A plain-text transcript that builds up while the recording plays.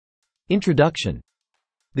Introduction.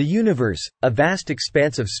 The universe, a vast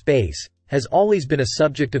expanse of space, has always been a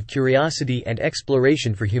subject of curiosity and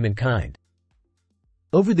exploration for humankind.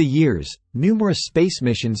 Over the years, numerous space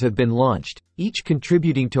missions have been launched, each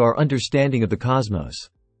contributing to our understanding of the cosmos.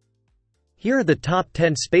 Here are the top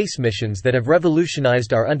 10 space missions that have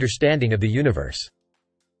revolutionized our understanding of the universe.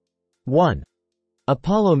 1.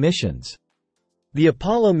 Apollo missions. The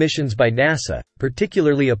Apollo missions by NASA,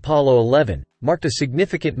 particularly Apollo 11, marked a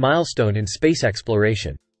significant milestone in space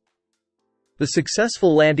exploration. The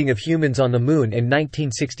successful landing of humans on the Moon in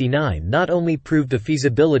 1969 not only proved the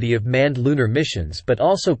feasibility of manned lunar missions but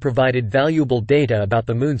also provided valuable data about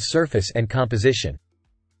the Moon's surface and composition.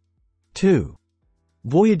 2.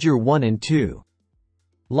 Voyager 1 and 2.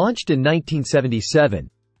 Launched in 1977,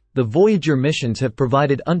 the Voyager missions have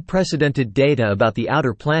provided unprecedented data about the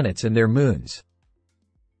outer planets and their moons.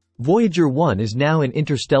 Voyager 1 is now in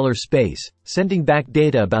interstellar space, sending back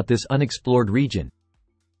data about this unexplored region.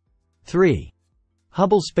 3.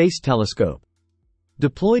 Hubble Space Telescope.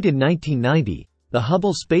 Deployed in 1990, the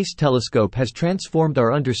Hubble Space Telescope has transformed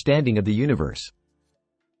our understanding of the universe.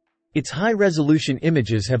 Its high-resolution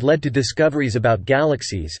images have led to discoveries about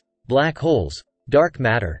galaxies, black holes, dark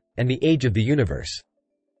matter, and the age of the universe.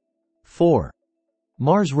 4.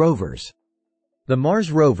 Mars rovers. The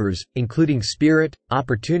Mars rovers, including Spirit,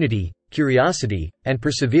 Opportunity, Curiosity, and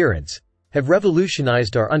Perseverance, have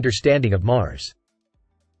revolutionized our understanding of Mars.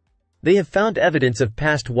 They have found evidence of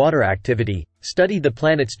past water activity, studied the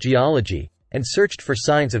planet's geology, and searched for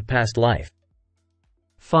signs of past life.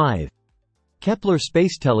 5. Kepler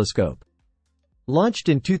Space Telescope. Launched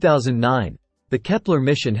in 2009, the Kepler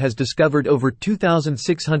mission has discovered over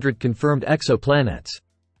 2,600 confirmed exoplanets.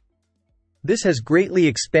 This has greatly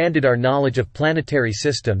expanded our knowledge of planetary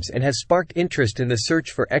systems and has sparked interest in the search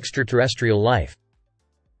for extraterrestrial life.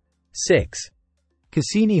 6.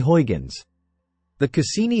 Cassini-Huygens. The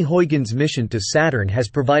Cassini-Huygens mission to Saturn has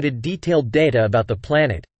provided detailed data about the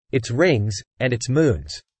planet, its rings, and its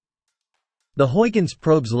moons. The Huygens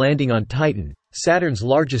probe's landing on Titan, Saturn's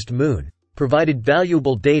largest moon, provided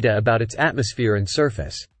valuable data about its atmosphere and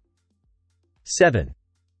surface. 7.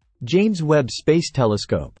 James Webb Space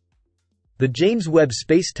Telescope. The James Webb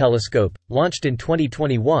Space Telescope, launched in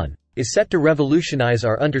 2021, is set to revolutionize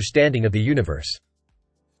our understanding of the universe.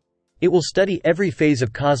 It will study every phase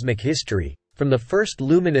of cosmic history, from the first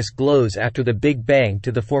luminous glows after the Big Bang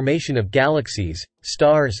to the formation of galaxies,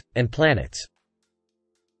 stars, and planets.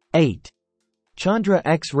 8. Chandra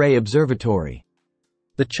X-ray Observatory.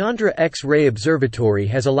 The Chandra X-ray Observatory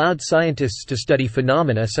has allowed scientists to study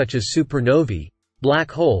phenomena such as supernovae, black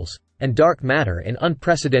holes, and dark matter in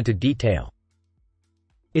unprecedented detail.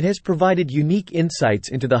 It has provided unique insights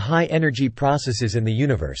into the high-energy processes in the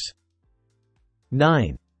universe.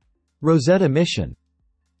 9. Rosetta mission.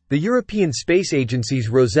 The European Space Agency's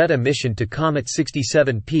Rosetta mission to Comet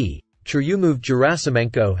 67P,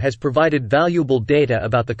 Churyumov-Gerasimenko, has provided valuable data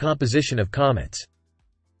about the composition of comets.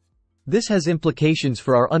 This has implications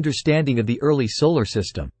for our understanding of the early solar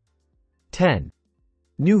system. 10.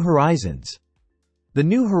 New Horizons. The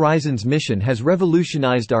New Horizons mission has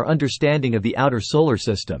revolutionized our understanding of the outer solar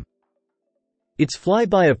system. Its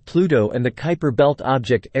flyby of Pluto and the Kuiper Belt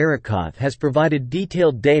object Arrokoth has provided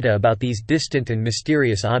detailed data about these distant and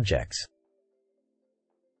mysterious objects.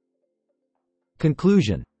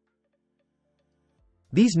 Conclusion.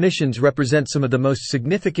 These missions represent some of the most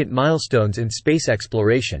significant milestones in space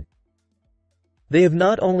exploration. They have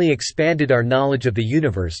not only expanded our knowledge of the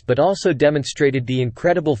universe but also demonstrated the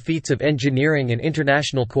incredible feats of engineering and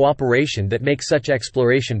international cooperation that make such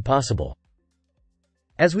exploration possible.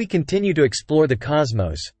 As we continue to explore the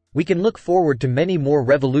cosmos, we can look forward to many more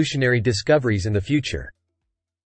revolutionary discoveries in the future.